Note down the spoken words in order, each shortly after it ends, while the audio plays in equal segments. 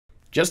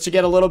Just to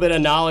get a little bit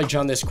of knowledge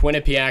on this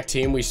Quinnipiac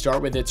team, we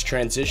start with its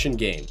transition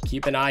game.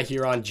 Keep an eye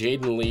here on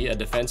Jaden Lee, a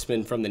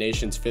defenseman from the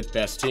nation's 5th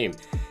best team.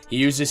 He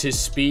uses his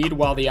speed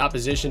while the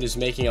opposition is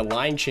making a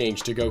line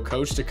change to go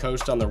coast to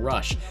coast on the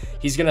rush.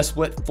 He's going to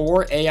split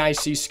 4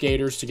 AIC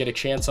skaters to get a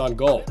chance on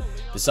goal.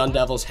 The Sun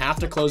Devils have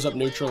to close up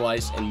neutral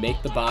ice and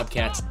make the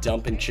Bobcats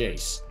dump and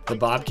chase. The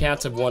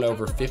Bobcats have won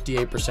over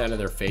 58% of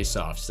their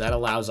faceoffs. That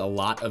allows a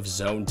lot of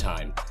zone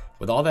time.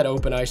 With all that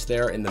open ice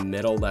there in the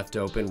middle left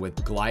open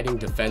with gliding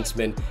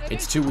defensemen,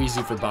 it's too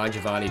easy for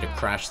Bongiovanni to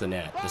crash the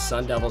net. The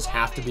Sun Devils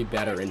have to be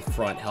better in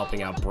front,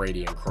 helping out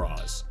Brady and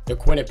Cross. The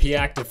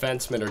Quinnipiac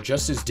defensemen are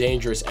just as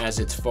dangerous as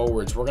its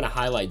forwards. We're going to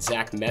highlight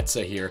Zach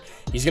Metza here.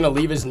 He's going to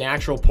leave his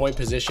natural point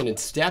position and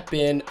step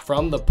in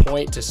from the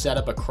point to set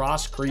up a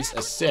cross-crease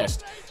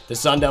assist. The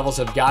Sun Devils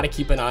have got to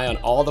keep an eye on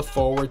all the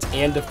forwards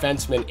and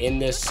defensemen in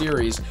this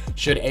series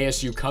should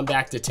ASU come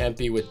back to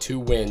Tempe with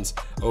 2 wins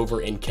over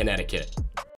in Connecticut.